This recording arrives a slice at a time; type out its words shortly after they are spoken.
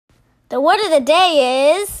The word of the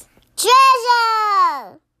day is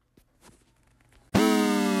treasure.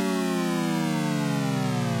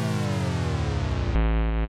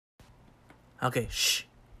 Okay, shh.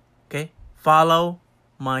 Okay, follow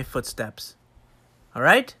my footsteps. All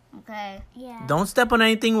right? Okay. Yeah. Don't step on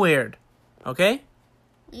anything weird. Okay?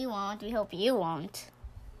 You won't. We hope you won't.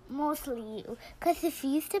 Mostly you. Because if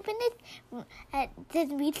you step in it,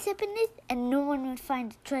 then we'd step in it, and no one would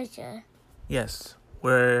find the treasure. Yes,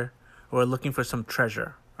 we're looking for some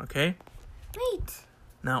treasure. Okay? Wait.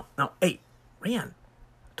 Now, hey, Ryan,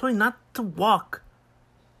 I told you not to walk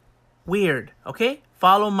weird. Okay?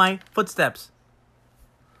 Follow my footsteps.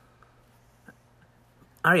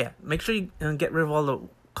 Arya, make sure you get rid of all the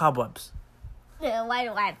cobwebs. Why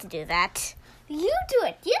do I have to do that? You do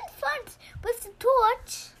it. You're in front with the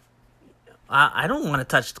torch. I don't want to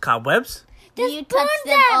touch the cobwebs. Just you touch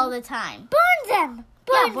them all the time. Burn them.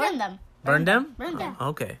 Burn them. Burn them? Burn them. Oh,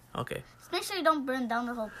 okay. Just make sure you don't burn down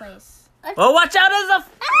the whole place. Oh, watch out! There's a...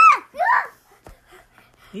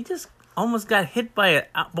 He just almost got hit by a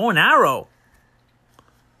bow and arrow.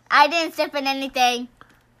 I didn't step in anything.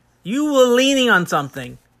 You were leaning on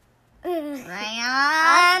something.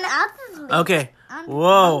 Ryan. Okay.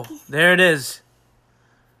 Whoa. There it is.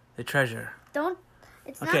 The treasure. Don't.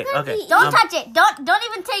 It's Okay, not okay. Don't touch it. Don't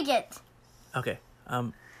even take it. Okay.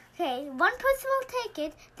 Okay. One person will take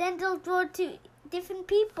it, then they'll go to different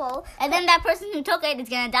people, and then that person who took it is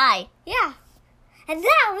gonna die. Yeah. And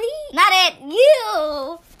now not it.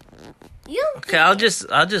 You. Okay, I'll just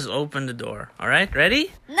open the door. All right,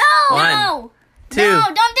 ready? No. 1, 2, No,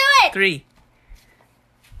 don't do it. 3.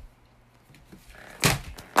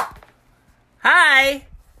 Hi,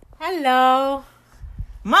 Hello.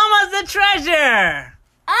 Mama's the treasure.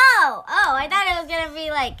 Oh, I thought it was gonna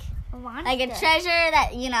be like a treasure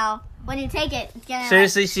that when you take it, it's gonna.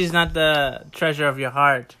 Seriously, she's not the treasure of your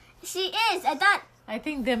heart. She is. I thought. I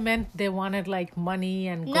think they wanted like money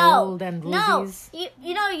and No, gold and no. rubies.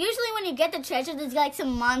 Usually when you get the treasure, there's like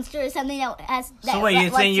some monster or something that has. So wait,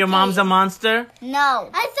 you're saying your mom's a monster? No,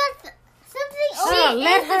 I thought something. Sure,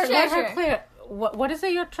 let the her clear. What is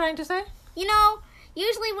it you're trying to say?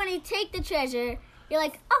 Usually when you take the treasure, you're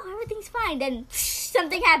like, oh, everything's fine. Then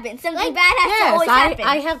something happens. Something bad has to always happen.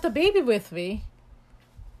 I have the baby with me.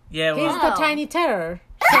 Yeah, well, He's the tiny terror.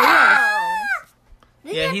 So yes.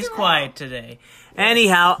 yeah, he's quiet today.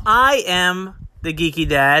 Anyhow, I am the Geeky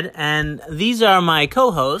Dad, and these are my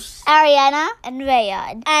co-hosts, Ariana and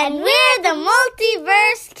Rayon. And we're the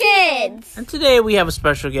Multiverse Kids. And today we have a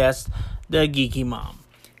special guest, the Geeky Mom.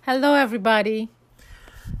 Hello, everybody.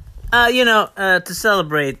 To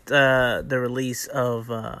celebrate the release of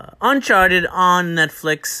Uncharted on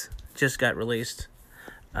Netflix, just got released.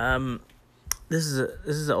 This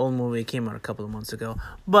is an old movie. It came out a couple of months ago,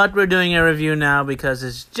 but we're doing a review now because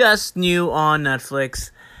it's just new on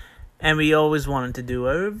Netflix, and we always wanted to do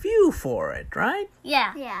a review for it, right?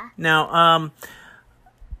 Yeah. Now,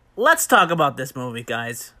 let's talk about this movie,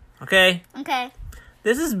 guys. Okay? Okay.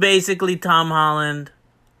 This is basically Tom Holland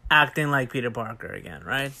acting like Peter Parker again,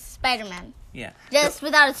 right? Spider-Man. Yeah. Just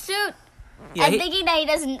without a suit. Yeah, and thinking that he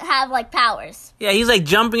doesn't have powers. Yeah, he's like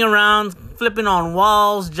jumping around, flipping on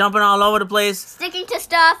walls, jumping all over the place, sticking to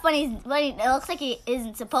stuff when it looks like he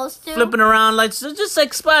isn't supposed to. Flipping around just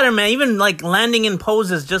like Spider-Man, even like landing in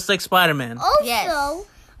poses just like Spider-Man. Also,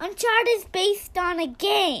 Uncharted is based on a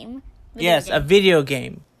game. A video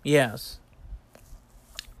game. Yes.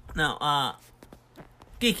 Now,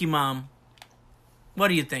 Geeky Mom, what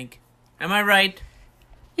do you think? Am I right?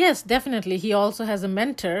 Yes, definitely. He also has a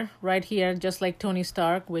mentor right here, just like Tony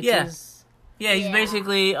Stark, which is... Yeah, he's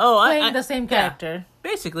basically... playing the same character.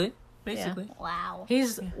 Basically. Yeah. Wow.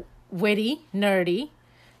 He's witty, nerdy,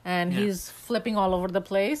 and he's flipping all over the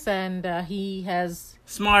place, and he has...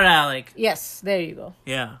 Smart Alec. Yes, there you go.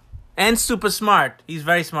 Yeah. And super smart. He's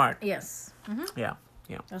very smart. Yes. Mm-hmm. Yeah.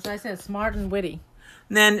 That's what I said, smart and witty.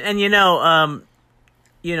 And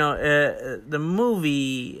the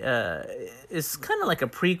movie is kind of like a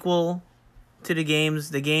prequel to the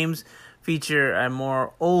games. The games feature a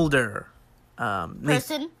more older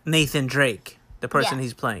person, Nathan Drake, the person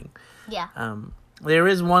he's playing. Yeah. There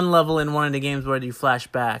is one level in one of the games where you flash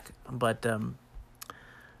back, but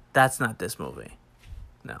that's not this movie.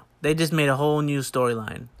 No, they just made a whole new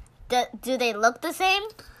storyline. Do they look the same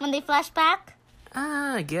when they flash back?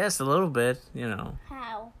 I guess a little bit.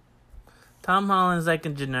 How? Tom Holland's like a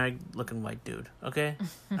generic-looking white dude, okay?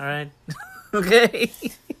 All right? Okay?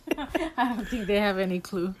 I don't think they have any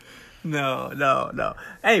clue. No.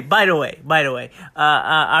 Hey, by the way,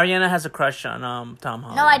 Ariana has a crush on Tom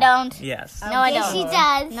Holland. No, I don't. Yes. No, I don't. She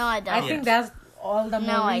does. No, I don't. I think that's all the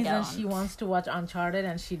No, I movies and don't. she wants to watch Uncharted,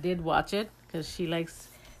 and she did watch it because she likes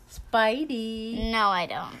Spidey. No, I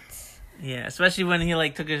don't. Yeah, especially when he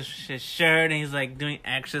like took his shirt and he's like doing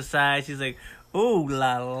exercise. He's like, ooh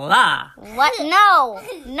la la. What? No,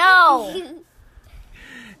 no.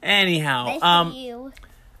 Anyhow, Nice to you.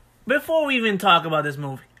 before we even talk about this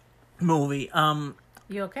movie,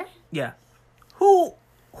 You okay? yeah, who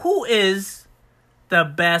is the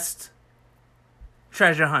best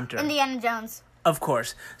treasure hunter? Indiana Jones. Of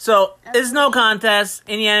course. So there's no contest.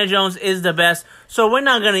 Indiana Jones is the best. So we're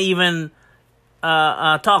not gonna even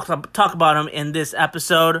talk about him in this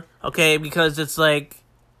episode, okay? Because it's like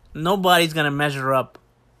nobody's gonna measure up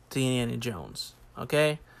to Indiana Jones,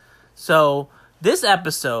 okay? So this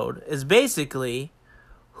episode is basically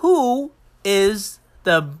who is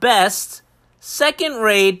the best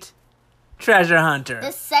second-rate treasure hunter.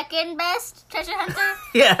 The second best treasure hunter?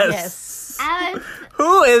 Yes. Alex,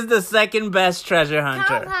 Who is the second best treasure hunter?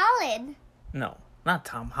 Tom Holland. No, not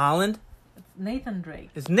Tom Holland. Nathan Drake.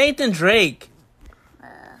 It's Nathan Drake.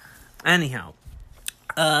 Anyhow,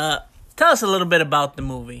 tell us a little bit about the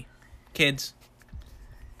movie, kids.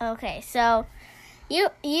 Okay, so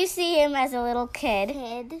you see him as a little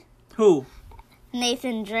kid. Who?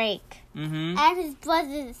 Nathan Drake. Mm-hmm. And his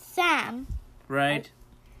brother Sam. Right.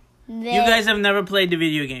 They, You guys have never played the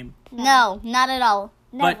video game, No, not at all.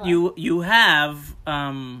 Never. but you have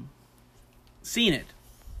seen it.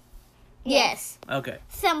 Yes. Okay.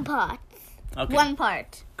 Some parts. Okay. One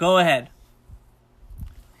part. Go ahead.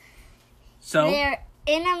 So They're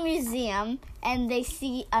in a museum and they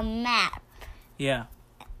see a map. yeah.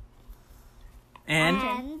 And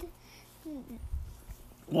And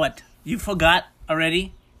what? You forgot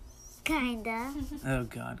already? kinda. Oh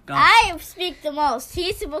God. Go. I speak the most.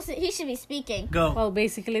 He should be speaking. Go. Well,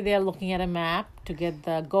 basically, they're looking at a map to get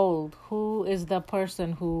the gold. Who is the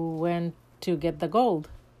person who went to get the gold?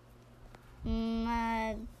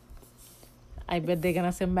 I bet they're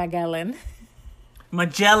gonna say Magellan.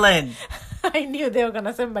 Magellan. I knew they were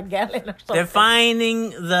gonna say Magellan or something. They're finding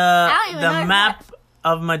don't the even know map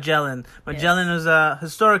of Magellan. Magellan is a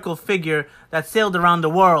historical figure that sailed around the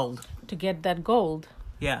world. To get that gold.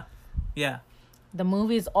 Yeah. Yeah. The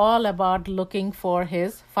movie is all about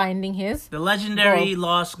finding his. The legendary Gold.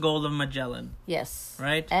 lost gold of Magellan, Yes.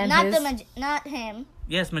 right? And Not his, not him.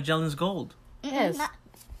 Yes, Magellan's gold. yes. Not-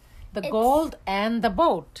 The gold and the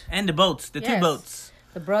boat. And the boats, the two Yes. boats.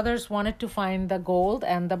 The brothers wanted to find the gold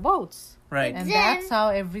and the boats. Right. And Then- that's how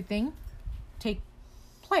everything take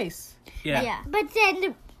place. Yeah. Yeah. But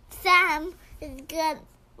then Sam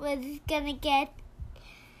was gonna get.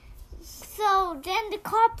 So then the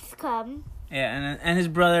cops come. Yeah, and his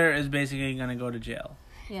brother is basically gonna go to jail.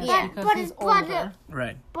 Yes, Yeah, because but he's his brother- older.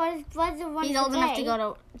 Right. But his brother wants He's old enough to go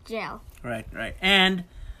to jail. Right. Right. And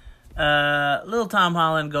little Tom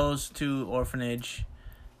Holland goes to orphanage,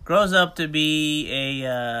 grows up to be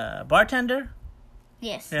a bartender.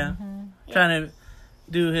 Yes. Yeah. Trying to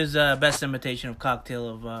do his best imitation of Cocktail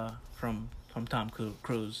of from Tom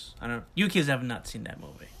Cruise. I don't. You kids have not seen that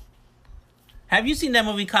movie. Have you seen that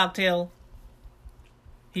movie Cocktail?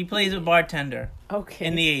 He plays a bartender Okay.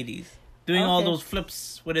 in the 80s, doing all Okay. those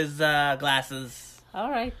flips with his glasses. All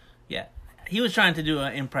right. Yeah. He was trying to do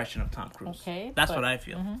an impression of Tom Cruise. Okay, That's but- what I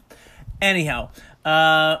feel. Anyhow,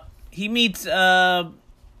 he meets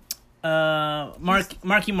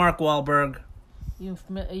Marky Mark Wahlberg.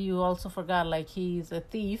 You also forgot, like, he's a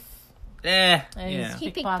thief. And And He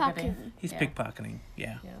he's pickpocketing. pickpocketed. he's Yeah. pickpocketing.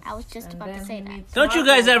 Yeah. Yes. I was just about to then say he that. meets Don't you Mark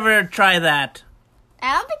guys Wahlberg. ever try that?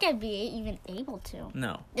 I don't think I'd be even able to.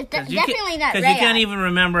 No. It's 'Cause you definitely not Because you Raya. can't even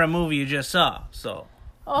remember a movie you just saw. So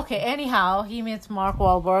Okay, anyhow, he meets Mark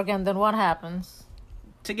Wahlberg, and then what happens?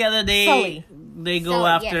 together they Sully. go Sully,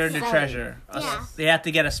 after yes, the Sully. treasure. Yeah. They have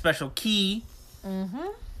to get a special key. Mm-hmm.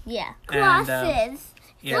 Yeah. And, crosses.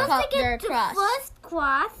 yeah. Once Cro- they they're get the cross. first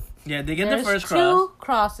cross, Yeah, they get There's the first two cross.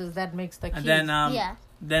 crosses that makes the key. And then Yeah.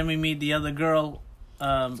 then we meet the other girl.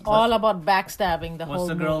 all about backstabbing the what's whole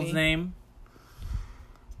the girl's movie. name?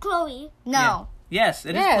 Chloe. No. Yes,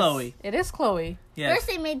 it is Yes, Chloe. it is Chloe. Yes. First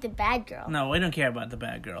they made the bad girl. No, we don't care about the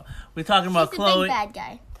bad girl. We're talking about She's the Chloe. big bad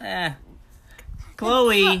guy.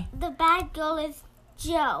 Chloe. The bad girl is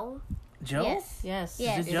Joe. Joe? Yes. Yes,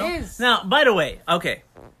 Yes, it Joe? is. Now, by the way, okay.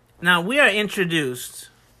 Now, we are introduced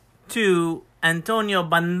to Antonio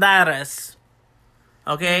Banderas.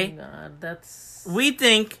 Okay? Oh, God, that's We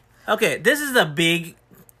think, okay, this is a big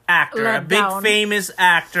actor, a Let big down. famous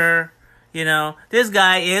actor. You know, this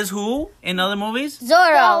guy is who in other movies?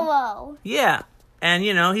 Zorro. Hello. Yeah. And,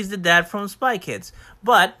 you know, he's the dad from Spy Kids.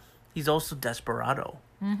 But he's also Desperado.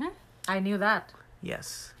 I knew that.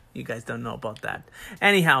 Yes. You guys don't know about that.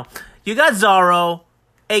 Anyhow, you got Zorro,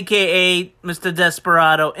 a.k.a. Mr.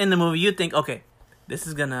 Desperado, in the movie. You think, okay, this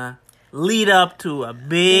is gonna lead up to a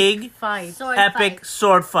big, Fight. epic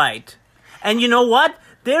sword fight. And you know what?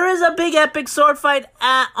 There is a big epic sword fight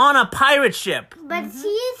on a pirate ship. But he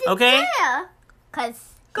isn't Okay. there. Because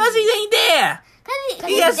Because he ain't there.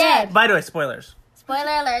 He he's has, dead. by the way, spoilers.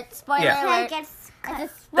 Spoiler alert. Spoiler Yeah. He alert. gets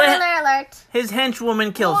It's a spoiler alert. His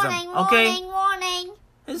henchwoman kills warning, him. Okay? warning.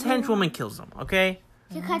 His henchwoman kills him. Okay?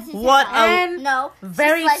 Because he's What a- And No.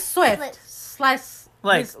 very Slice- swift. Slice.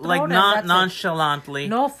 his throat and that's it. nonchalantly.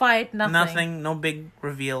 No fight, nothing. No big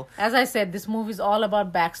reveal. As I said, this movie is all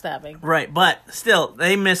about backstabbing. Right, but still,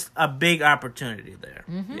 they missed a big opportunity there.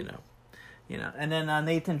 Mm-hmm. You know. And then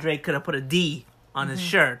Nathan Drake could have put a D on his Mm-hmm.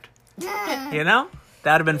 shirt. You know,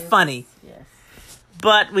 that would have been funny. Yes.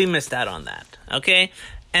 But we missed out on that. Okay,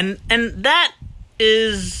 and that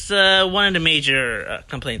is one of the major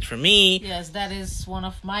complaints for me. Yes, that is one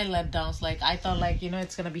of my letdowns. Like, I thought, like,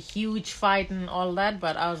 it's gonna be huge fight and all that,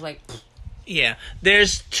 but I was like, Yeah,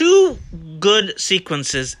 there's two good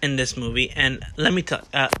sequences in this movie, and let me tell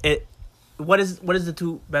what is the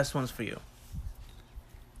two best ones for you?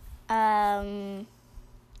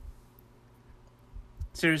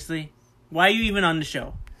 Seriously, why are you even on the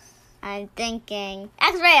show? I'm thinking.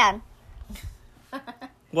 X-Rayon.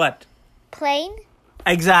 What? Plane.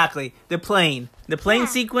 Exactly, the plane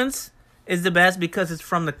sequence is the best because it's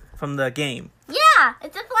from the game. Yeah,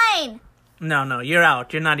 it's a plane. No, you're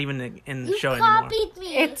out. You're not even in the You show anymore. copied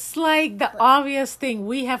me. it's like the obvious thing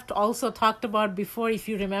we have to also talked about before, if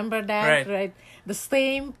you remember that, right? The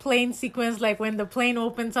same plane sequence, like when the plane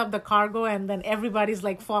opens up the cargo and then everybody's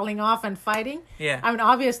like falling off and fighting. Yeah. I mean,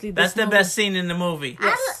 obviously, That's the best scene in the movie.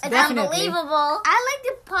 It's definitely. unbelievable. I like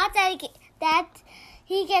the part that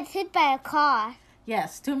he gets hit by a car.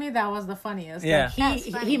 Yes, to me that was the funniest. Yeah. Like, That's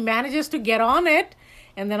funny. he manages to get on it,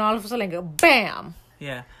 and then all of a sudden, like, bam.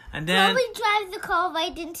 Yeah, and then Probably drives the car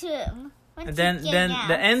right into him. and then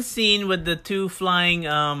the end scene with the two flying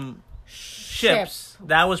ships.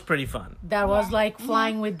 That was pretty fun. That was like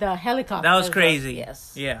flying with the helicopter. That was crazy.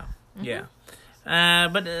 Yes. Yeah.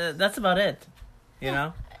 But that's about it. You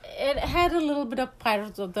know, It had a little bit of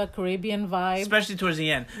Pirates of the Caribbean vibe. especially towards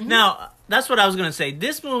the end. Now, that's what I was gonna say.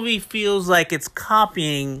 This movie feels like it's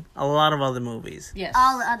copying a lot of other movies. Yes.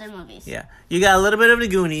 all the other movies. Yeah, you got a little bit of the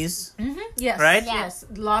Goonies, Yes. Right? Yes.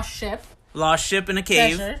 Lost ship. Lost Ship in a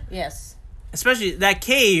cave. Treasure. Yes. Especially that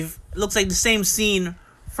cave looks like the same scene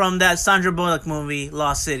from that Sandra Bullock movie,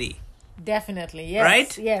 Lost City. Definitely. Yes.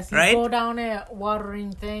 Right? Yes. You Right? go down a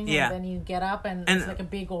watering thing, Yeah. and then you get up, and And- it's like a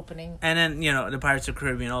big opening. And then, the Pirates of the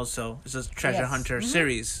Caribbean also. It's a treasure Yes. hunter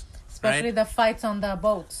series. Especially right? the fights on the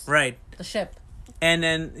boats. Right. The ship. And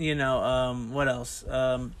then, what else?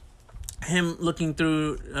 Him looking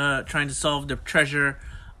through, trying to solve the treasure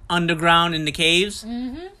underground in the caves,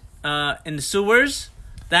 in the sewers.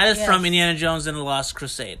 That is from Yes. Indiana Jones and the Lost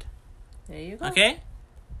Crusade. There you go. Okay?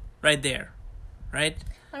 Right there. Right?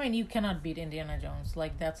 I mean, you cannot beat Indiana Jones.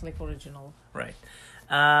 Like, that's like original. Right.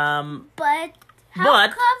 But how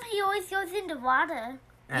But- come he always goes in the water?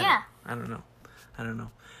 Yeah. I don't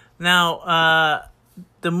know. Now,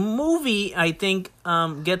 the movie, I think,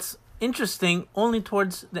 gets interesting only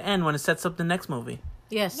towards the end when it sets up the next movie.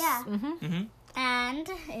 Yes. Yeah. Mm-hmm. And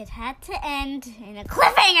it had to end in a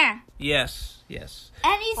cliffhanger. Yes.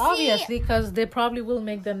 And you see, Obviously, because they probably will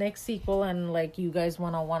make the next sequel, and like you guys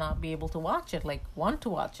wanna be able to watch it, like want to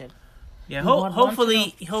watch it. Yeah, You want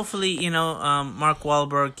hopefully, Mark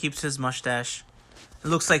Wahlberg keeps his mustache. It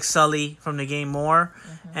looks like Sully from the game more.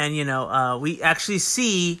 And, we actually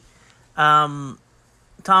see Tom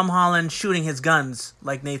Holland shooting his guns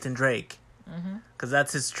like Nathan Drake. Because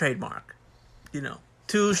that's his trademark.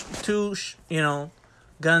 Two,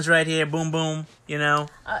 guns right here, boom, boom,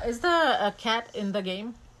 Is there a cat in the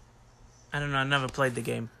game? I don't know, I never played the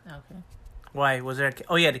game. Okay. Why? Was there a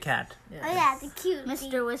Oh, yeah, the cat. oh yeah, the cute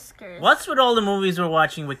Mr. Whiskers. What's with all the movies we're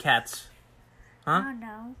watching with cats? Huh? Oh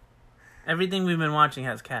no, Everything we've been watching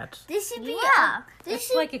has cats. this should be Yeah. this It's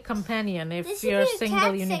should like a companion. this If should you're be a single,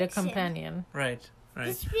 cat you need a section. companion. Right.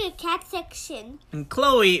 this should be a cat section. And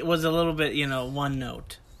Chloe was a little bit, one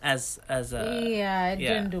note as a Yeah, it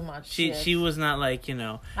didn't do much. She was not like,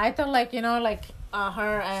 I thought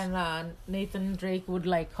her and Nathan Drake would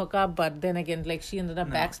like hook up, but then again, like she ended up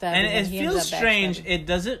backstabbing. and it he ended feels up strange.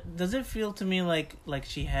 backstabbing. Does it feel to me like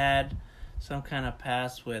she had some kind of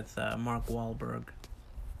past with Mark Wahlberg?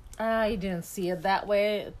 I didn't see it that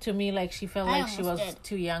way. To me, like she felt I like she was almost did.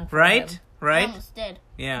 too young for Right? him. I Right? almost did.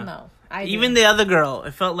 Yeah. No, I Even didn't. the other girl,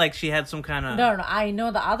 it felt like she had some kind of No, I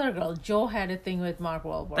know the other girl. Joe had a thing with Mark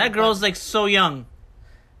Wahlberg. That girl's like so young.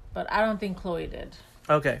 But I don't think Chloe did.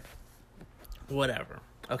 Okay. Whatever.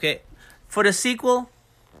 Okay. For the sequel,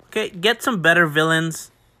 okay, get some better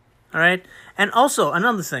villains. All right? And also,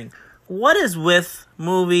 another thing. What is with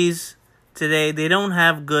movies today? They don't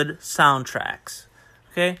have good soundtracks.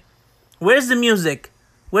 Okay? Where's the music?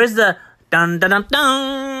 Where's the dun dun dun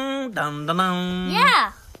dun dun dun dun?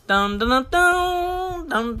 Yeah. Dun dun dun dun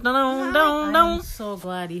dun dun dun dun. I'm so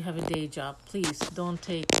glad you have a day job. Please don't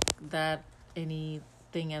take that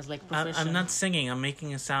anything as like profession. I'm not singing. I'm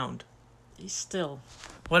making a sound. Still.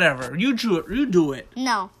 Whatever. You do it.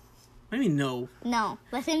 No. What do you mean no? No.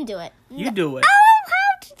 Let him do it. You do it. I don't know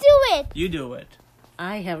how to do it. You do it.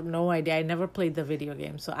 I have no idea. I never played the video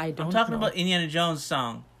game, so I don't I'm talking know. about Indiana Jones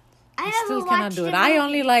song. I Still never cannot watched do it. the I movie.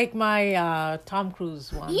 only like my Tom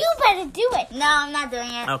Cruise one. You better do it. No, I'm not doing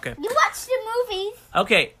it. Okay. You watch the movies.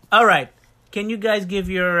 Okay. All right. Can you guys give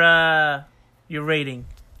your rating?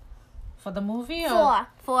 For the movie? Or?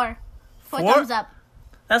 Four Four? thumbs up.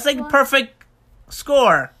 That's like perfect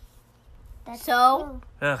score. That's so.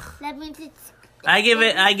 Ugh. That means it's. I give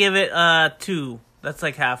it 2. That's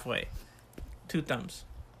like halfway. 2 thumbs.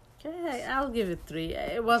 Okay, I'll give it 3.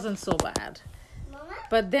 It wasn't so bad.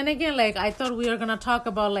 But then again, like, I thought we were going to talk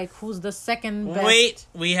about, like, who's the second best. Wait,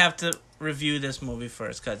 we have to review this movie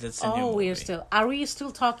first because it's a new movie. Are we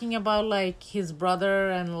still talking about, like, his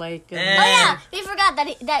brother and, like... Oh yeah, we forgot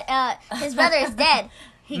that his brother is dead.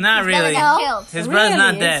 Not his really. Brother got killed. His brother's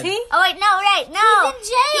not Is dead. he? Oh wait, no, right, no.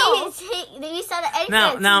 He's in jail. We saw the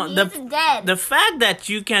exit. Now He the isn't dead. the fact that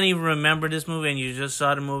you can't even remember this movie and you just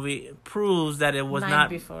saw the movie proves that it was Night not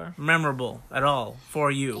before. memorable at all for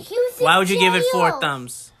you. He was in Why would you give it 4 jail.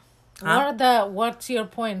 thumbs? Huh? What's your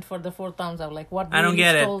point for the 4 thumbs up? Like, what I don't really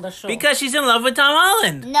get stole the it. show? Because she's in love with Tom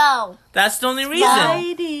Holland. No, That's the only reason.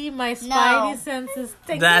 Spidey, my Spidey senses.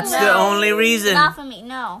 That's the only reason. not for me.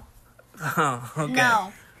 No, Oh, okay.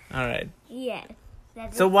 no. All right. Yes.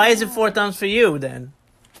 So why is it 4 thumbs for you then?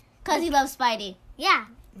 Because he loves Spidey. Yeah.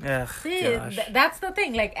 Ugh, See, gosh. that's the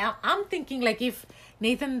thing. Like, I'm thinking, like, if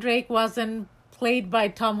Nathan Drake wasn't played by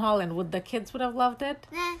Tom Holland, would the kids would have loved it?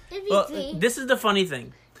 It'd be Well, 3. this is the funny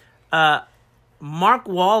thing. Mark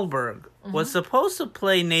Wahlberg was supposed to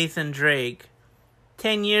play Nathan Drake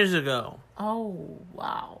 10 years ago. Oh,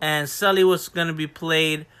 wow. And Sully was going to be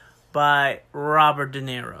played by Robert De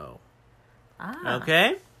Niro. Ah,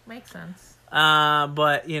 Okay? makes sense.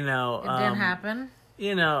 But, you know... It didn't happen.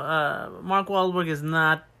 You know, Mark Wahlberg is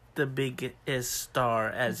not the biggest star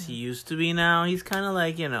as he used to be now. He's kind of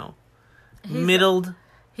like, you know, middled.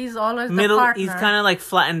 He's always the partner. He's kind of like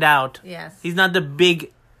flattened out. Yes. He's not the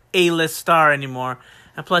big A-list star anymore.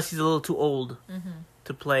 And plus, he's a little too old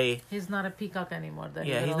to play. He's not a peacock anymore. The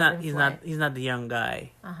Yeah, little he's not the young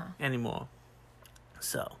guy anymore.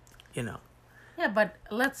 So, you know. Yeah, but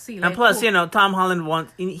let's see. And Like, plus, you know, Tom Holland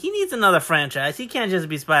he needs another franchise. He can't just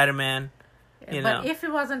be Spider-Man. You but know. if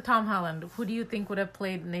it wasn't Tom Holland, who do you think would have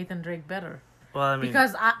played Nathan Drake better? Well, I mean,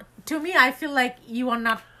 Because to me, I feel like you are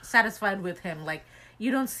not satisfied with him. Like,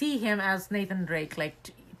 you don't see him as Nathan Drake.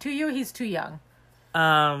 Like, to you, he's too young.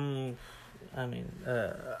 I mean,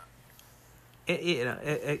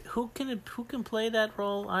 who can play that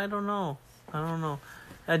role? I don't know.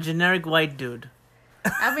 A generic white dude.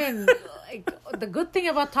 I mean, like, the good thing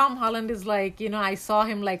about Tom Holland is, like, you know, I saw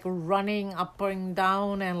him, like, running up and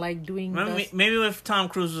down and, like, doing Maybe if Tom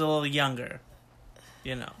Cruise was a little younger,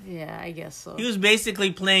 you know. Yeah, I guess so. He was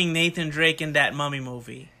basically playing Nathan Drake in that Mummy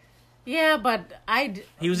movie. Yeah, but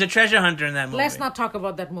He was a treasure hunter in that movie. let's not talk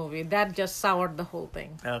about that movie. That just soured the whole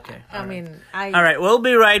thing. Okay. I mean, All right, we'll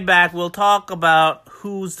be right back. We'll talk about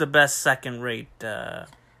who's the best second-rate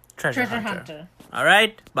treasure hunter. All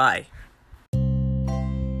right, bye.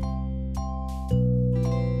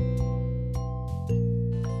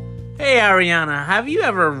 Hey Ariana, have you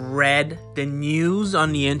ever read the news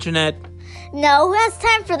on the internet? No, who has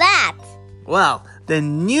time for that? Well, the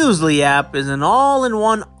Newsly app is an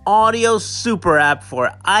all-in-one audio super app for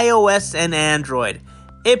iOS and Android.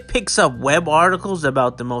 It picks up web articles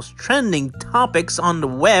about the most trending topics on the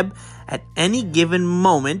web at any given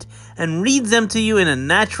moment and reads them to you in a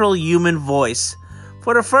natural human voice.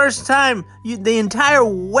 For the first time, the entire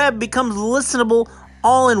web becomes listenable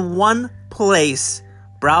all in one place.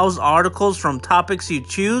 Browse articles from topics you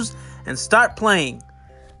choose and start playing.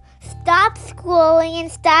 Stop scrolling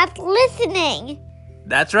and start listening.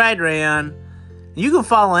 That's right, Rayon. You can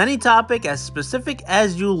follow any topic as specific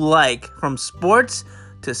as you like, from sports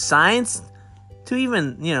to science to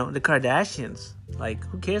even, you know, the Kardashians. Like,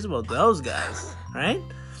 who cares about those guys, right?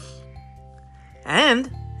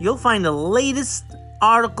 And you'll find the latest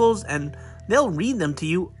articles and they'll read them to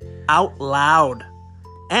you out loud.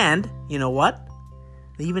 And, you know what?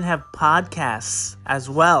 They even have podcasts as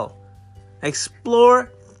well.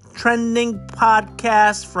 Explore trending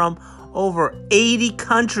podcasts from over 80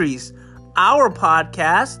 countries. Our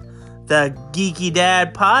podcast, the Geeky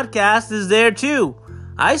Dad Podcast, is there too.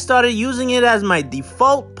 I started using it as my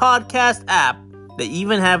default podcast app. They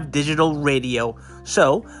even have digital radio.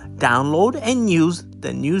 So, download and use the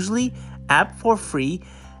Newsly app for free.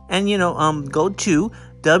 And, go to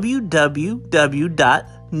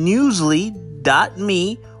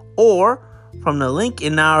www.newsly.me, or from the link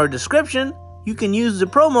in our description, you can use the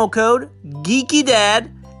promo code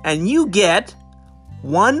GeekyDad and you get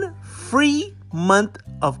 1 free month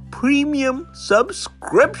of premium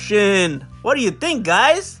subscription. What do you think,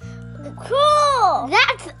 guys? Cool!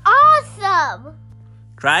 That's awesome!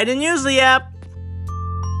 Try the Newsly app.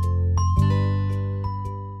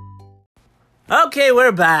 Okay,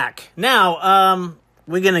 we're back. Now,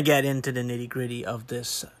 we're going to get into the nitty-gritty of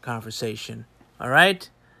this conversation. All right?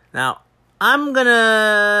 Now, I'm going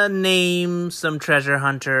to name some Treasure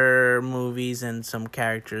Hunter movies and some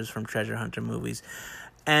characters from Treasure Hunter movies.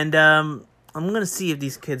 And I'm going to see if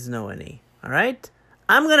these kids know any. All right?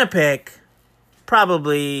 I'm going to pick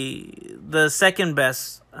probably the second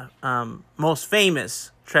best, most famous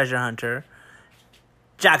treasure hunter,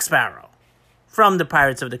 Jack Sparrow, from the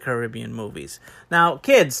Pirates of the Caribbean movies. Now,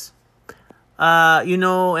 kids, you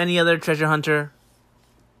know any other treasure hunter?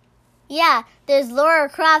 Yeah, there's Laura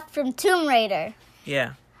Croft from Tomb Raider.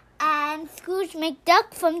 Yeah. And Scrooge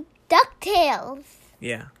McDuck from DuckTales.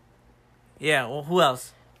 Yeah. Yeah, well, who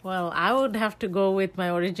else? Well, I would have to go with my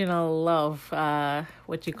original love, Rick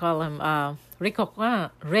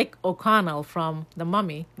O'Connell from The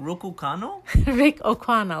Mummy. Rick O'Connell? Rick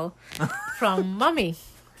O'Connell from Mummy.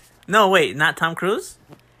 No, wait, not Tom Cruise?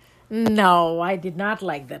 No, I did not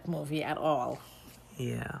like that movie at all.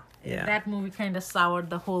 Yeah. That movie kind of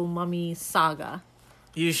soured the whole Mummy saga.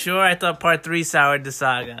 You sure? I thought part 3 soured the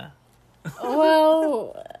saga.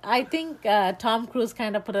 Well, I think Tom Cruise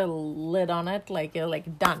kind of put a lid on it, like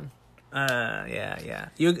done. Yeah.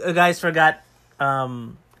 You guys forgot,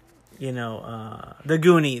 The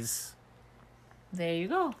Goonies. There you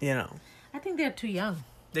go. I think they're too young.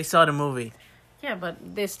 They saw the movie. Yeah, but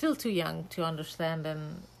they're still too young to understand,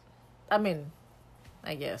 and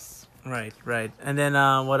I guess. Right. And then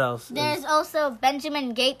what else? There's also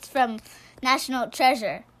Benjamin Gates from National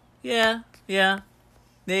Treasure. Yeah.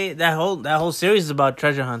 That whole series is about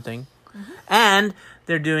treasure hunting, and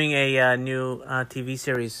they're doing a new TV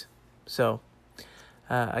series. So,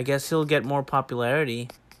 I guess he'll get more popularity.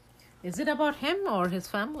 Is it about him or his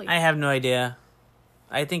family? I have no idea.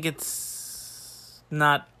 I think it's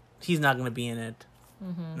not. He's not going to be in it.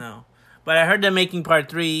 No, but I heard they're making part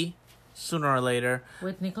 3 sooner or later.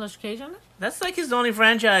 With Nicolas Cage on it? That's like his only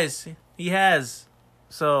franchise he has.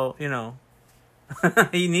 So,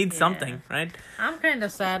 he needs something, right? I'm kind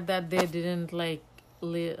of sad that they didn't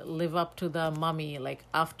live up to The Mummy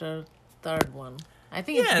after third one. I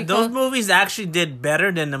think it's because those movies actually did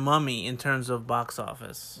better than The Mummy in terms of box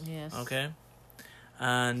office. Yes. Okay.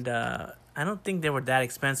 And I don't think they were that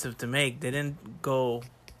expensive to make. They didn't go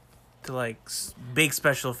to big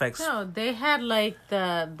special effects. No, they had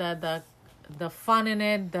the fun in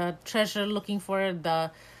it, the treasure looking for it,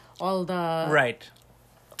 all the right.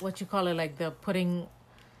 What you call it, the putting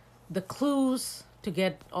the clues to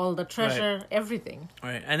get all the treasure, right. Everything.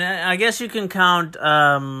 Right, and I guess you can count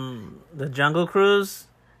the Jungle Cruise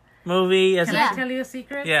movie as Can I tell you a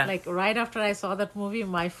secret? Yeah. Right after I saw that movie,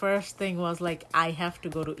 my first thing was I have to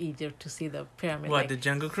go to Egypt to see the pyramid. What, the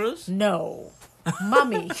Jungle Cruise? No.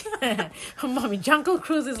 Mummy. Mummy. Jungle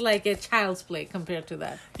Cruise is like a child's play compared to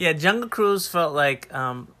that. Yeah, Jungle Cruise felt like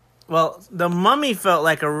The Mummy felt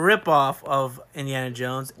like a ripoff of Indiana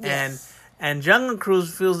Jones, yes. and Jungle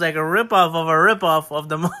Cruise feels like a ripoff of a ripoff of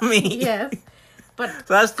The Mummy. Yes. But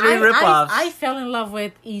so that's 3 ripoffs. I fell in love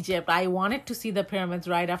with Egypt. I wanted to see the pyramids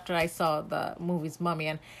right after I saw the movies Mummy,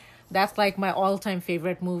 and that's my all-time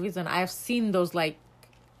favorite movies, and I've seen those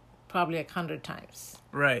probably 100 times.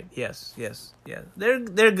 Right. Yes.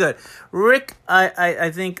 They're good. Rick,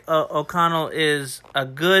 I think O'Connell is a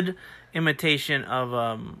good imitation of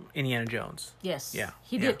Indiana Jones. Yes. Yeah.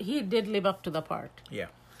 He did live up to the part. Yeah.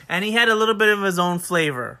 And he had a little bit of his own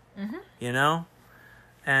flavor.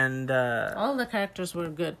 And all the characters were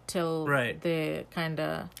good till they kind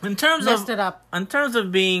of messed it up. In terms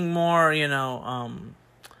of being more,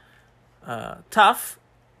 tough,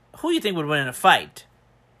 who do you think would win in a fight?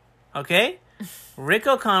 Okay? Rick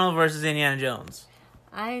O'Connell versus Indiana Jones.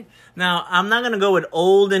 Now, I'm not going to go with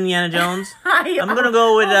old Indiana Jones. I'm going to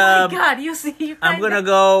go with... oh my God, you see... I'm going to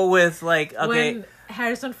go with,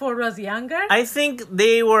 Harrison Ford was younger? I think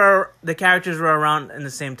the characters were around in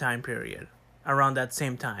the same time period. Around that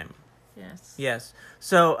same time. Yes. Yes.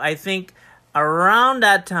 So I think around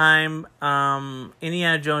that time,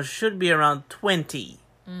 Indiana Jones should be around 20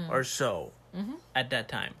 or so at that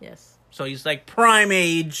time. Yes. So he's like prime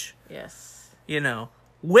age, Yes.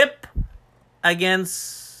 whip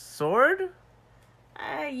against sword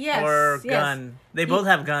Yes. or yes. gun. They both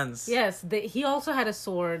have guns. Yes. He also had a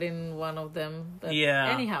sword in one of them. But Yeah,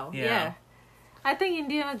 Anyhow, yeah. yeah. I think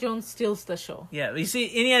Indiana Jones steals the show. Yeah, you see,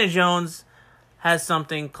 Indiana Jones has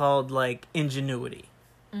something called like ingenuity.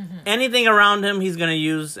 Anything around him, he's gonna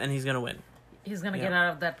use and he's gonna win. He's gonna Yeah. get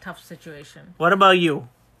out of that tough situation. What about you?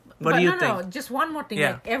 What but do you no, think? No, just one more thing.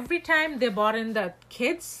 Yeah. Like every time they brought in the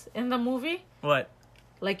kids in the movie, What?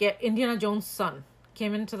 like Indiana Jones' son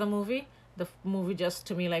came into the movie, the movie just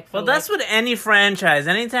to me like. Well, felt that's like, with any franchise.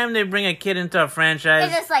 Anytime they bring a kid into a It franchise,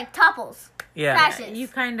 just like topples. yeah, Crashes. you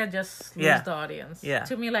kind of just lose Yeah. the audience. Yeah.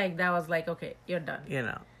 To me, like that was like, okay, you're done.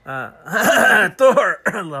 Thor,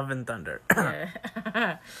 Love and Thunder.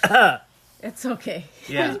 Yeah. It's okay.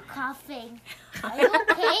 Yeah. Coughing. Are you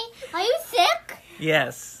okay? Are you sick?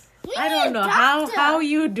 Yes. We I need don't a know doctor. how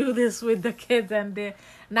you do this with the kids, and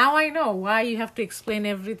now I know why you have to explain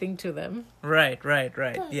everything to them. Right.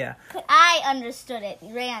 Yeah. I understood it.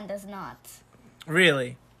 Rayan does not.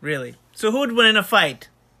 Really. So who would win in a fight?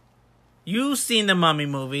 You've seen the Mummy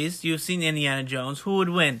movies. You've seen Indiana Jones. Who would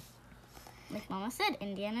win? Like Mama said,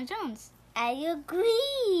 Indiana Jones. I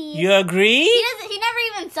agree. You agree? He never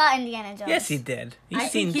even saw Indiana Jones. Yes, he did. He's I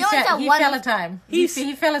seen. think he, only fell, saw he one- fell a time. He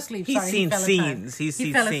fell asleep. He's Sorry, seen he fell a time. scenes. He's He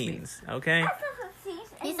seen fell asleep. scenes. Okay.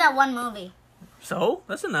 He saw one movie. So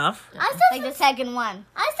that's enough. I saw like the second one.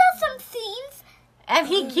 I saw some scenes. And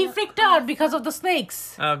he freaked out because of the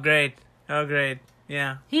snakes. Oh great.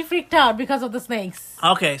 Yeah. He freaked out because of the snakes.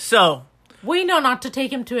 Okay. So We know not to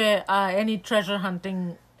take him to any treasure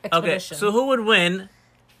hunting expedition. So who would win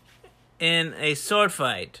in a sword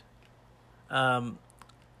fight?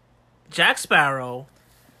 Jack Sparrow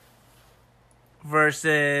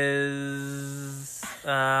versus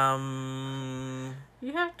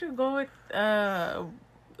You have to go with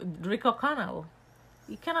Rick O'Connell.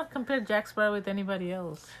 You cannot compare Jack Sparrow with anybody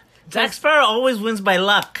else. Jack Sparrow always wins by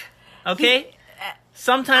luck. Okay?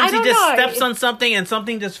 Sometimes I he don't just know. steps on something and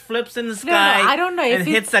something just flips in the No, sky I don't know if and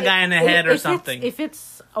hits the guy in the head or something. If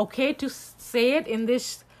it's okay to say it in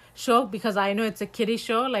this show, because I know it's a kiddie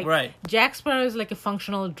show, like Right. Jack Sparrow is like a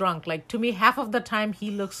functional drunk. Like to me, half of the time he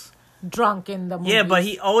looks drunk in the movie. Yeah, but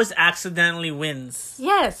he always accidentally wins.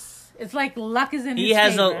 Yes, it's like luck is in He his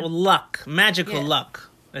has favor. a luck, magical Yeah. luck,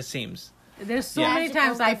 it seems. There's so Yeah. many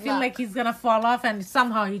times I Magical feel luck. like he's gonna fall off, and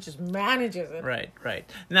somehow he just manages it. Right.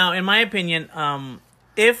 Now, in my opinion,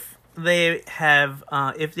 if they had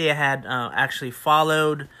actually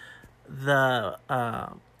followed the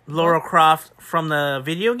Lara Croft from the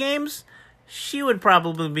video games, she would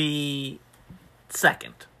probably be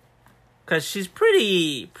second, because she's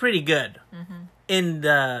pretty good in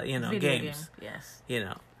the Video games. game, yes.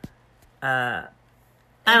 I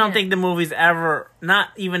don't think the movies ever, not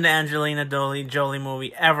even the Angelina Jolie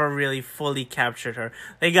movie, ever really fully captured her.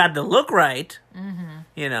 They got the look right,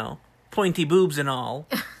 pointy boobs and all,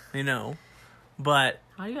 but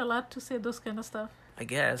Are you allowed to say those kind of stuff? I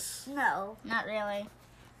guess No, not really.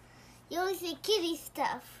 You always say kitty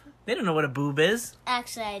stuff. they don't know what a boob is.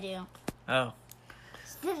 Actually, I do. Oh,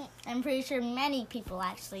 I'm pretty sure many people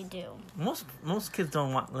actually do. most kids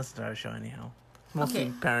don't want to listen to our show anyhow.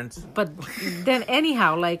 Mostly parents. But then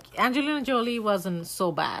anyhow, like Angelina Jolie wasn't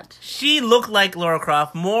so bad. She looked like Lara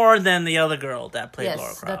Croft more than the other girl that played Lara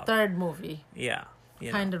Yes, the Croft. third movie Yeah,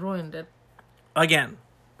 kind of ruined it.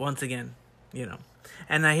 once again,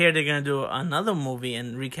 And I hear they're gonna do another movie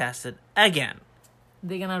and recast it again.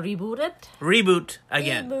 They're gonna reboot it. Reboot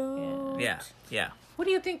again. Reboot. Yeah. Who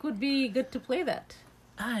do you think would be good to play that?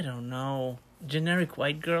 I don't know. Generic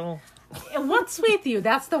white girl? What's with you?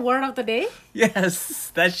 That's the word of the day?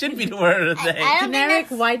 Yes, that should be the word of the day. I don't Generic think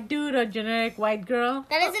that's, white dude or generic white girl?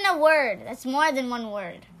 that isn't a word. That's more than one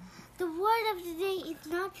word. The word of the day is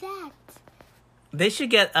not that. They should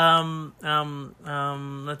get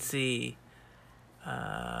let's see.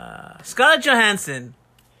 Scarlett Johansson.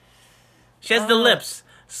 She has the lips.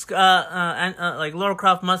 Like Lara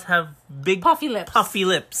Croft must have big Puffy lips. puffy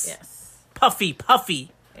lips. Yes. Puffy.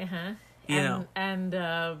 Uh-huh. You And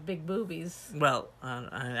big boobies. Well,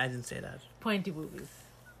 I didn't say that. Pointy boobies.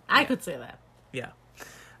 I could say that. Yeah.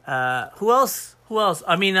 Who else?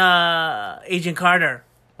 I mean, Agent Carter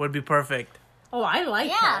would be perfect. Oh, I like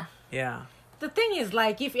Yeah. her. Yeah. The thing is,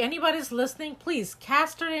 like, if anybody's listening, please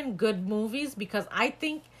cast her in good movies because I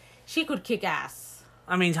think she could kick ass.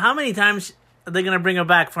 I mean, how many times are they gonna bring her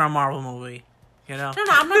back for a Marvel movie? You know? No,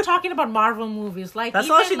 I'm not talking about Marvel movies. Like That's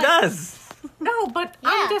even, all she like, does. No, but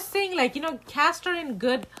I'm just saying, like, cast her in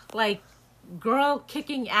good, like, girl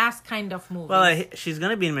kicking ass kind of movies. Well, she's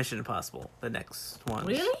gonna be in Mission Impossible, the next one.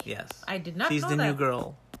 Really? Yes. I did not She's know the that. new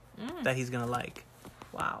girl that he's gonna like.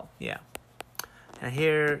 Wow. Yeah. And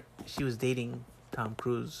here she was dating Tom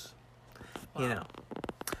Cruise. You know.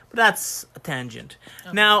 But that's a tangent.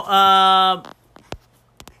 Okay. Now,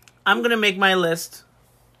 I'm gonna make my list.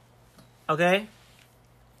 Okay?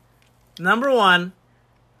 Number 1,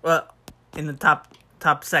 in the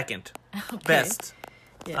top second. Okay. Best.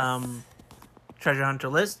 Yes. Treasure Hunter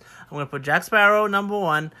list. I'm gonna put Jack Sparrow number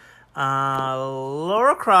 1.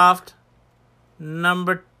 Lara Croft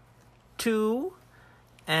number 2.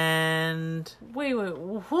 And Wait.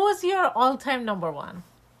 Who's your all-time number 1?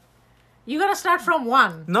 You gotta start from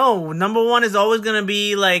 1. no, number 1 is always gonna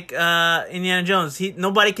be like Indiana Jones.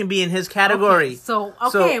 Nobody can be in his category. Okay,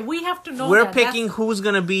 so we have to know. We're picking who's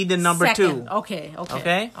gonna be the number second. 2. Okay.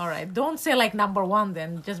 Okay? All right. Don't say like number 1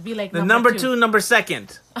 then. Just be like The number 2, number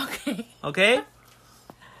 2nd. Okay. Okay?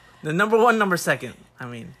 The number 1, number 2nd. I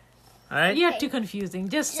mean, all right? You're too confusing.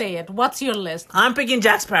 Just say it. What's your list? I'm picking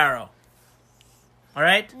Jack Sparrow. All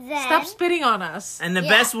right? Then, Stop spitting on us. And the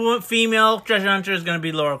best female treasure hunter is going to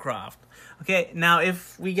be Lara Croft. Okay, now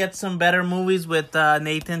if we get some better movies with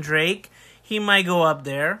Nathan Drake, he might go up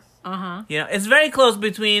there. Uh-huh. You know, it's very close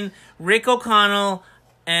between Rick O'Connell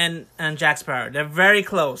and Jack Sparrow. They're very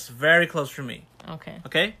close for me. Okay.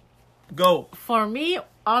 Okay? Go. For me,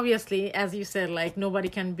 obviously, as you said, like, nobody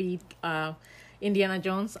can beat Indiana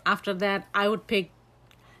Jones. After that, I would pick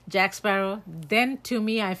Jack Sparrow. Then, to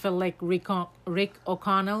me, I felt like Rick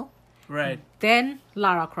O'Connell. Right. Then,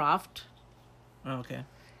 Lara Croft. Okay.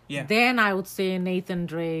 Yeah. Then, I would say Nathan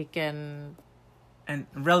Drake and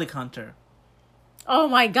Relic Hunter. Oh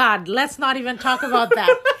my God! Let's not even talk about that.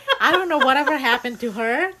 I don't know whatever happened to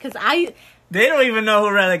her because They don't even know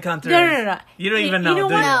who Relic Hunter is. No. You don't even know. You know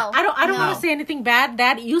do what? you? No. I don't want to say anything bad.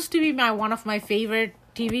 That used to be one of my favorite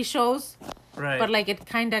TV shows. Right. But like it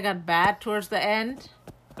kind of got bad towards the end.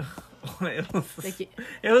 it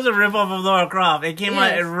was a ripoff of Lara Croft. It came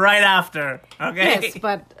out Yes. right after. Okay. Yes,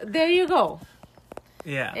 but there you go.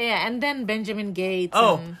 Yeah. Yeah, and then Benjamin Gates.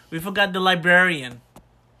 Oh, and, we forgot the librarian.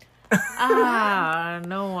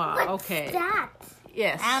 Noah. Okay. that?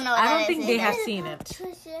 Yes. I don't know what I that don't is think they either. have seen it.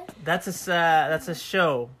 That's a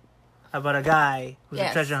show about a guy who's a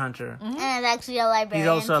Yes. treasure hunter. And it's actually a librarian. He's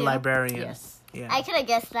also a too. librarian. Yes. Yeah. I could have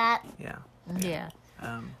guessed that. Yeah. Yeah.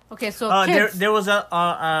 Um, Okay, so there kids. was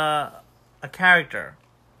a character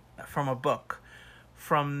from a book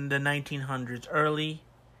from the 1900s early.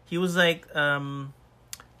 He was like I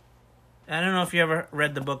don't know if you ever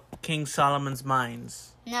read the book King Solomon's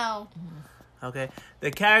Mines. No. Okay. The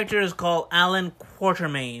character is called Alan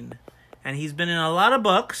Quatermain, and he's been in a lot of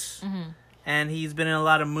books, and he's been in a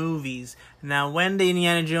lot of movies. Now, when the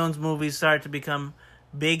Indiana Jones movies started to become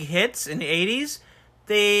big hits in the 80s,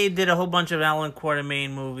 they did a whole bunch of Alan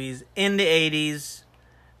Quatermain movies in the 80s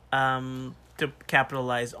to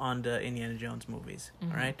capitalize on the Indiana Jones movies, all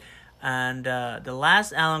right? And the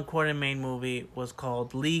last Alan Quatermain movie was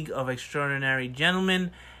called League of Extraordinary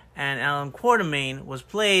Gentlemen, and Alan Quatermain was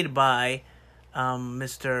played by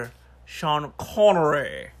Mr. Sean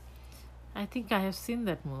Connery. I think I have seen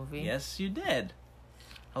that movie. Yes, you did.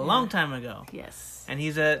 A long time ago. Yes. And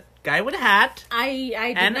he's a guy with a hat.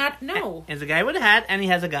 I did not know. He's a guy with a hat, and he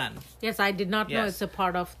has a gun. Yes, I did not know Yes. it's a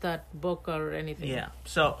part of that book or anything. Yeah.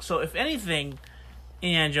 So if anything,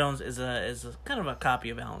 Indiana Jones is a kind of a copy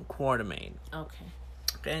of Alan Quatermain. Okay.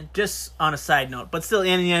 Okay, just on a side note, but still,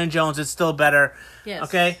 Indiana Jones is still better. Yes.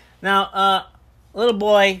 Okay, now, little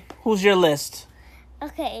boy, who's your list?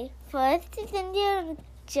 Okay, first is Indiana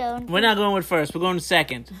Jones. We're not going with first. We're going to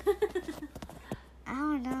second. I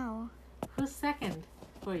don't know. Who's second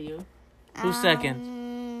for you? Who's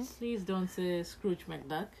second? Please don't say Scrooge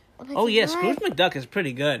McDuck. Oh yes, Scrooge McDuck is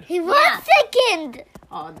pretty good. He was second.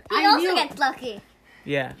 Oh, He I also knew. gets lucky.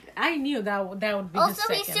 Yeah, I knew that would be Also,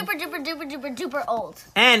 his he's second. super duper duper duper duper old.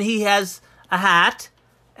 and he has a hat,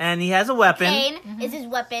 and he has a weapon, Cane is his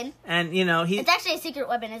weapon. and you know he. It's actually a secret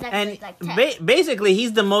weapon. It's actually And like tech. basically,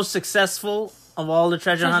 he's the most successful of all the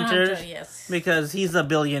treasure hunters yes. because he's a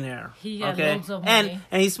billionaire. He had okay, loads of money.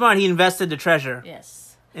 and he's smart. He invested the treasure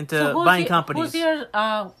Yes. into So buying companies. Who's your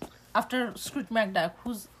after Scrooge McDuck?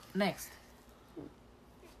 Who's next?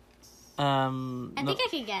 I think I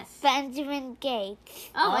can guess. Benjamin Gates.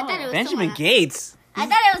 Oh, I thought it was Benjamin someone else. Gates. I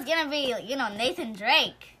thought it was gonna be, Nathan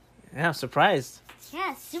Drake. Yeah, I'm surprised.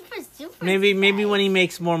 Yeah, super. Maybe excited. when he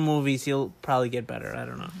makes more movies, he'll probably get better. I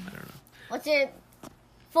don't know. What's your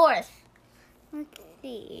Fourth. Let's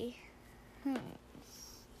see.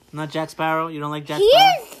 Not Jack Sparrow? You don't like Jack He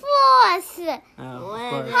Sparrow? is fourth. Oh, of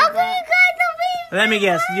course. How come you guys don't Let me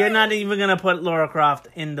guess. You're not even going to put Lara Croft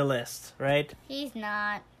in the list, right? He's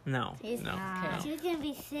not. No. He's no. not. No. She's gonna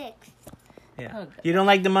be sixth. Yeah. Okay. You don't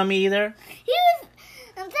like the Mummy either? He was.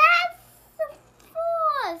 That's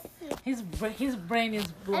fourth. His brain is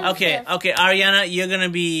blue. Okay, Ariana, you're going to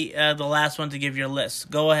be the last one to give your list.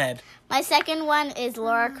 Go ahead. My second one is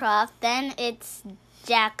Lara Croft. Then it's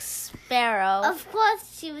Jack Sparrow. Of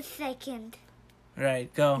course, she was second.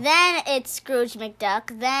 Right, go. Then it's Scrooge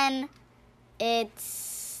McDuck. Then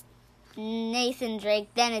it's Nathan Drake.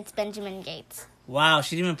 Then it's Benjamin Gates. Wow,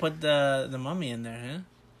 she didn't even put the Mummy in there, huh?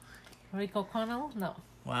 Rick O'Connell? No.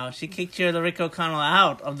 Wow, she kicked your Rick O'Connell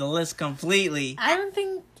out of the list completely. I don't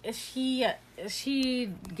think she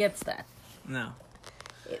gets that. No.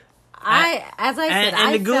 As I said,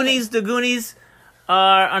 And the Goonies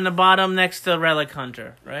are on the bottom next to Relic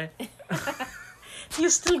Hunter, right? You're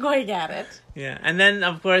still going at it. Yeah, and then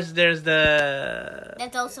of course there's the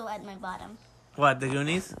That's also at my bottom. what, the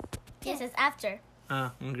Goonies? Yes, it's after.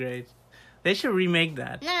 Oh, great. They should remake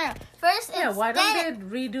that. No. First, it's Yeah, why don't then,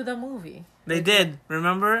 they redo the movie? They did.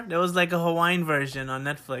 Remember? There was like a Hawaiian version on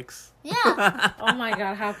Netflix. Yeah, Oh my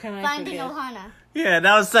god, how can I Finding forget? Ohana. Yeah,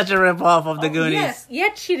 that was such a rip-off of the Oh, Goonies. yes,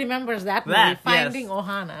 yet she remembers that movie, That, Finding yes.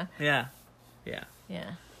 Ohana. Yeah.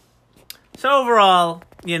 Yeah. So overall,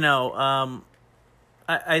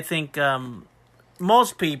 I think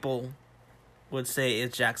most people would say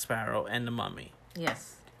it's Jack Sparrow and the Mummy.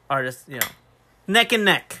 Yes. Are just, neck and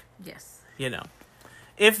neck, Yes.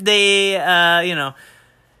 If they,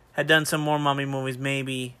 had done some more Mummy movies,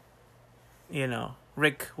 maybe,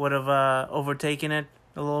 Rick would have overtaken it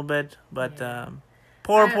a little bit. But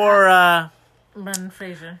poor Brendan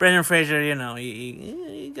Fraser. Brendan Fraser,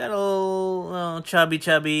 he got a little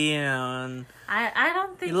chubby, and I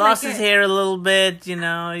don't think he lost like his hair a little bit. He's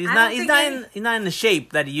not in the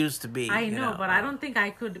shape that he used to be. I know, but I don't think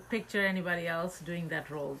I could picture anybody else doing that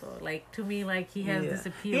role though. Like to me, like he has this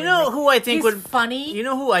appeal. You know who I think he's would funny. You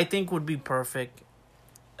know who I think would be perfect,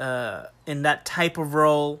 in that type of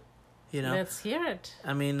role. Let's hear it.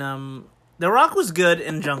 I mean, The Rock was good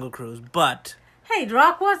in Jungle Cruise, but Hey,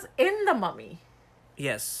 Rock was in The Mummy.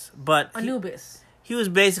 yes, but Anubis. he was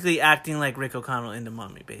basically acting like Rick O'Connell in The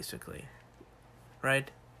Mummy, basically,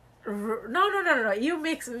 right? No. You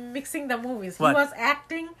mixing the movies. What? He was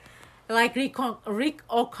acting like Rick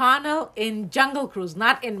O'Connell in Jungle Cruise,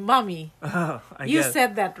 not in Mummy. Oh, I You guess.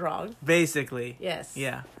 said that wrong. Basically. Yes.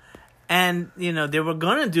 Yeah. And, they were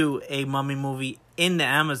gonna do a Mummy movie in the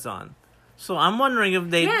Amazon. So I'm wondering if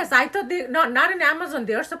they... Yes, I thought not in Amazon.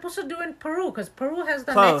 They were supposed to do in Peru because Peru has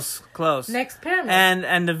the Close. next pyramid.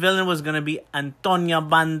 And the villain was gonna be Antonio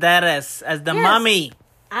Banderas as the Yes. Mummy.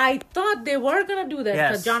 I thought they were gonna do that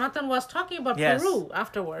because Yes. Jonathan was talking about Yes. Peru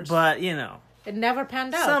afterwards. But, it never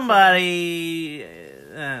panned out. somebody,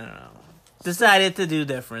 I don't know, decided to do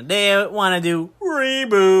different. They want to do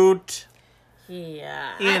reboot.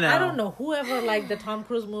 Yeah, You know. I don't know whoever liked the Tom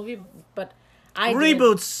Cruise movie, but I did.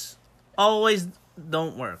 Reboots always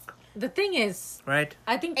don't work, The thing is, right?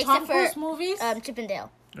 I think Except Tom for, Cruise movies, Chippendale.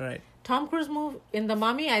 Right. Tom Cruise movie in The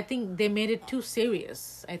Mummy, I think they made it too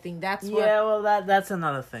serious. I think that's what. Yeah, well, that's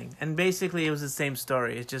another thing. And basically, it was the same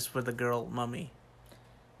story. It's just with the girl mummy.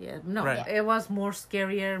 Yeah, no, Right. it was more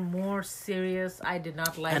scarier, more serious. I did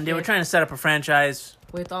not like it. And they were trying to set up a franchise.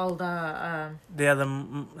 with all the The other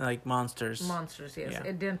like monsters. monsters. Yes, Yeah.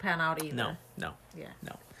 it didn't pan out either. No. Yeah.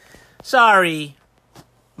 Sorry,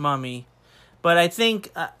 mummy, but I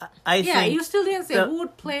think I Yeah, think you still didn't say the- who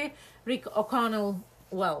would play Rick O'Connell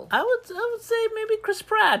well. I would say maybe Chris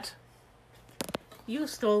Pratt. You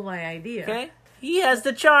stole my idea. Okay, he has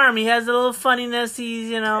the charm. He has a little funniness. He's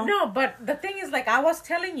No, but the thing is, like I was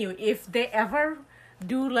telling you, if they ever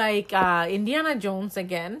do like Indiana Jones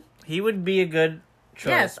again, he would be a good choice.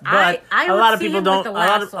 Yes, but I a would lot of see people him don't. with A the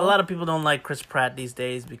lot of lasso. people don't like Chris Pratt these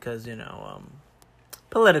days because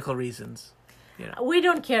political reasons. we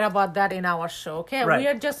don't care about that in our show. Okay, Right. we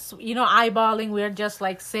are just eyeballing. We are just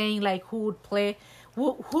like saying like who would play,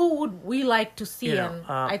 who would we like to see, and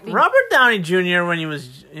I think Robert Downey Jr. when he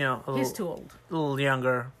was he's too old. a little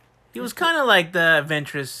younger, he was kind of like the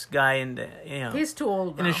adventurous guy in the He's too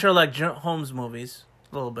old in now. the Sherlock Holmes movies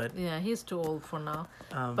a little bit. Yeah, he's too old for now.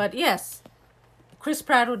 Um, But yes, Chris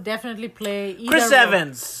Pratt would definitely play either Chris role.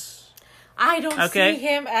 Evans. I don't Okay. see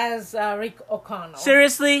him as Rick O'Connell.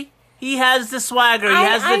 Seriously, He has the swagger. He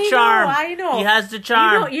has the charm. I know. He has the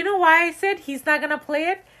charm. You know why I said he's not gonna play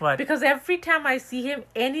it? What? Because every time I see him,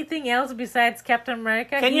 anything else besides Captain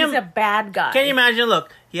America, he's a bad guy. Can you imagine?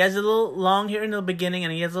 Look, he has a little long hair in the beginning,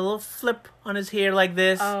 and he has a little flip on his hair like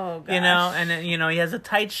this. Oh, gosh. You know, and then, he has a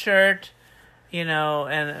tight shirt.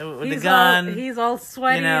 And with the gun. He's all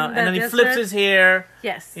sweaty. And then he flips his hair.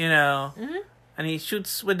 Yes. And he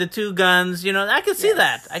shoots with the two guns. I can see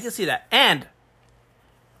that. I can see that. And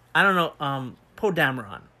I don't know, Poe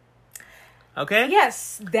Dameron. Okay?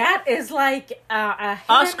 Yes, that is like a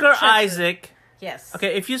Oscar Isaac. Yes.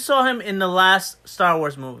 Okay, if you saw him in the last Star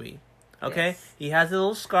Wars movie, okay, yes. He has a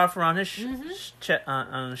little scarf around his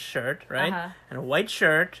on his shirt, right? Uh-huh. And a white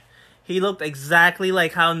shirt. He looked exactly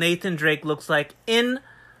like how Nathan Drake looks like in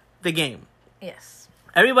the game. Yes.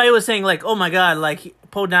 Everybody was saying, like, oh my god, like,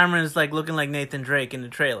 Poe Dameron is like looking like Nathan Drake in the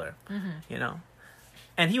trailer.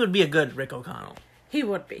 And he would be a good Rick O'Connell. He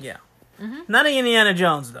would be. Yeah. Not an Indiana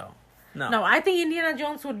Jones, though. No, I think Indiana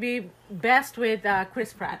Jones would be best with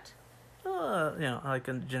Chris Pratt. Like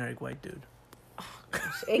a generic white dude.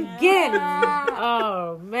 Again.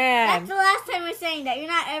 Oh man. That's the last time we're saying that. You're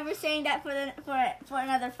not ever saying that for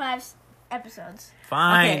another 5 episodes.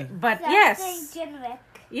 Fine. Okay, but That's yes. generic.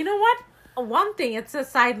 You know what? One thing, it's a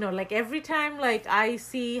side note. Like every time, like I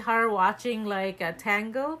see her watching like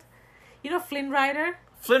Tangled, Flynn Rider.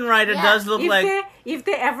 Flynn Rider does look like... If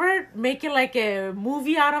they ever make it like a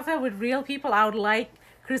movie out of it with real people, I would like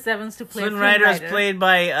Chris Evans to play Flynn Rider. Flynn Rider is played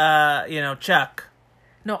by, Chuck.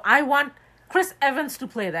 No, I want Chris Evans to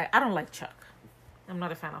play that. I don't like Chuck. I'm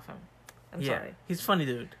not a fan of him. I'm sorry. He's a funny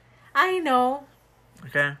dude. I know.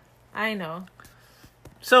 Okay? I know.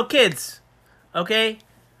 So, kids, okay?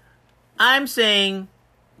 I'm saying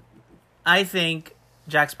I think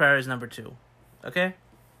Jack Sparrow is number 2. Okay?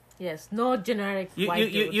 Yes, no generic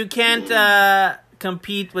white dude. You can't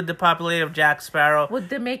compete with the popularity of Jack Sparrow. Would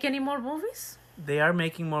they make any more movies? They are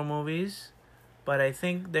making more movies, but I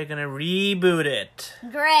think they're gonna reboot it.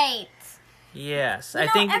 Great. Yes, I You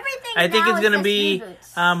know, think everything I think now it's is gonna just be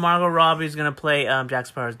reboots. Margot Robbie's gonna play Jack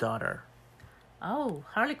Sparrow's daughter. Oh,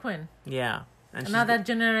 Harley Quinn. Yeah, and Another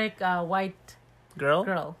generic white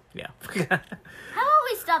girl. Yeah. How about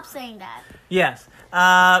we stop saying that? Yes.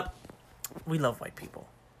 We love white people.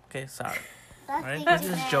 Okay, sorry. That's Right? being We're just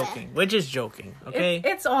generic. joking. We're just joking. Okay.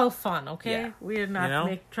 It's all fun, okay? Yeah. We're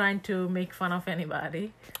not trying to make fun of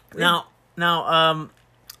anybody. Now,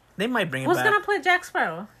 they might bring him Who's back. gonna play Jack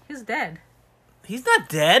Sparrow? He's dead. He's not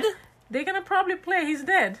dead. They're gonna probably play. He's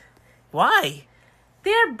dead. Why?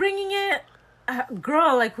 They're bringing a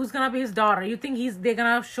girl, like who's gonna be his daughter. You think they're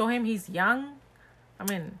gonna show him he's young? I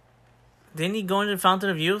mean, Didn't he go into the Fountain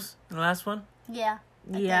of Youth in the last one? Yeah.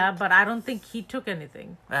 yeah, but I don't think he took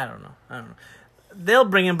anything. I don't know. They'll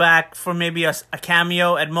bring him back for maybe a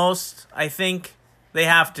cameo at most. I think they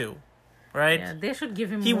have to, right? Yeah, they should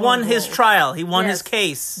give him. He more won his roles. trial. He won his Yes.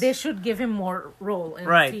 case. They should give him more role in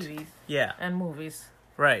Right. TV Yeah. and movies.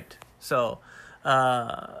 Right. So,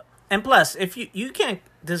 and plus, if you can't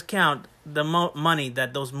discount the money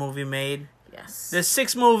that those movies made. Yes. There's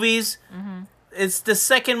 6 movies. It's the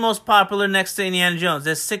second most popular next to Indiana Jones.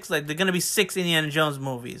 There's 6, they're gonna be 6 Indiana Jones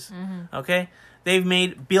movies. Okay? They've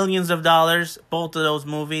made billions of dollars, both of those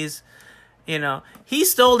movies. He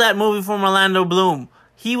stole that movie from Orlando Bloom.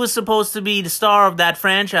 He was supposed to be the star of that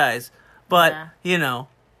franchise. But,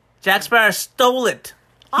 Jack Sparrow stole it.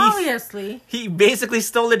 Obviously. He basically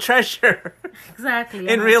stole the treasure Exactly.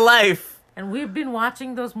 in real life. And we've been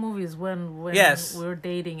watching those movies when Yes. we were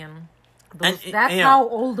dating, and And, that's you know, how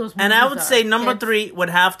old those movies And I would are. say number Kids. 3 would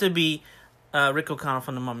have to be Rick O'Connell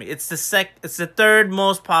from The Mummy. It's the third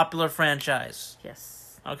most popular franchise.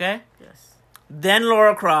 Yes. Okay? Yes. Then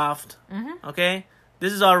Laura Croft. Okay?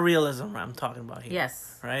 This is all realism I'm talking about here.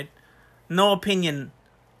 Yes. Right? No opinion.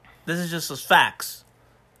 This is just facts.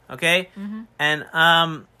 Okay? And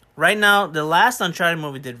right now, the last Uncharted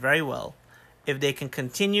movie did very well. If they can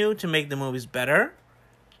continue to make the movies better,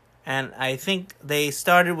 and I think they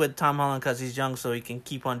started with Tom Holland because he's young, so he can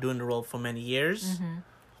keep on doing the role for many years.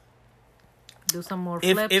 Do some more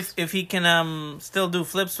flips. If he can still do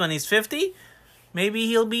flips when he's 50, maybe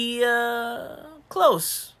he'll be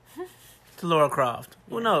close to Laura Croft.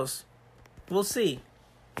 Who knows? We'll see.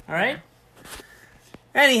 All right?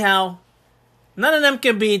 Anyhow, none of them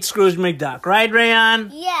can beat Scrooge McDuck, right,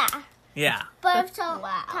 Rayan? Yeah. Yeah. But if Tom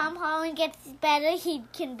Holland gets better, he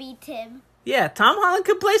can beat him. Yeah, Tom Holland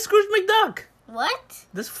could play Scrooge McDuck. What?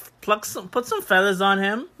 Just put some feathers on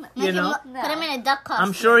him, you know. Put him in a duck costume.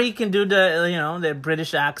 I'm sure he can do the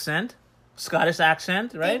British accent, Scottish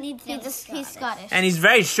accent, right? He's Scottish. And he's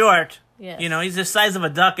very short. Yes. You know, he's the size of a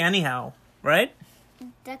duck anyhow, right?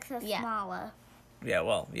 Ducks are smaller. Yeah,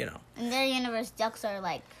 well, you know. In their universe, ducks are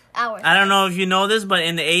like our size. I don't know if you know this, but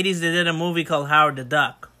in the 80s they did a movie called Howard the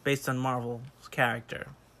Duck, based on Marvel's character.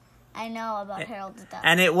 I know about Harold the Duck.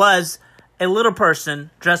 And it was a little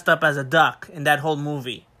person dressed up as a duck in that whole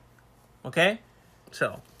movie. Okay?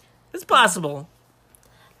 So, it's possible.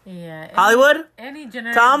 Yeah. Hollywood? Any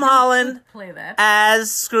generic Tom Holland could play that.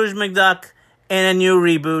 as Scrooge McDuck in a new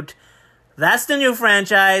reboot. That's the new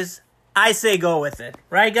franchise. I say go with it.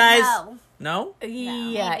 Right, guys? No?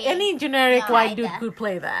 Yeah, maybe. any generic No, white kinda. dude could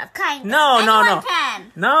play that. Kind of. No. Anyone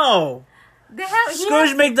can. No.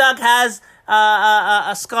 Scrooge McDuck has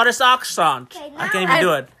a Scottish accent. Okay, I can't even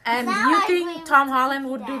do it. And Now you I agree think with Tom Holland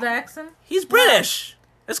would do the accent? He's British.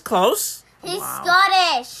 It's close. He's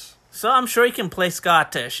Scottish. So I'm sure he can play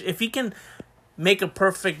Scottish. If he can make a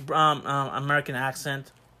perfect American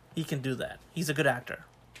accent, he can do that. He's a good actor.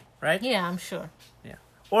 Right? Yeah, I'm sure. Yeah.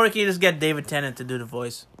 Or he can just get David Tennant to do the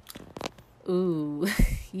voice. Ooh,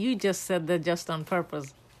 you just said that just on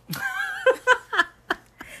purpose.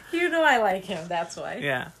 You know I like him, that's why.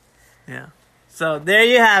 Yeah. So there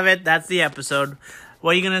you have it. That's the episode.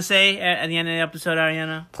 What are you going to say at the end of the episode,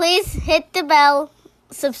 Ariana? Please hit the bell,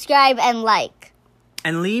 subscribe, and like.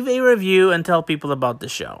 And leave a review and tell people about the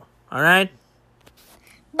show. All right?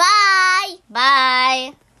 Bye.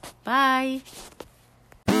 Bye. Bye.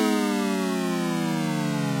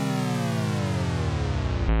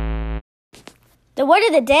 The word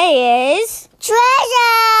of the day is treasure.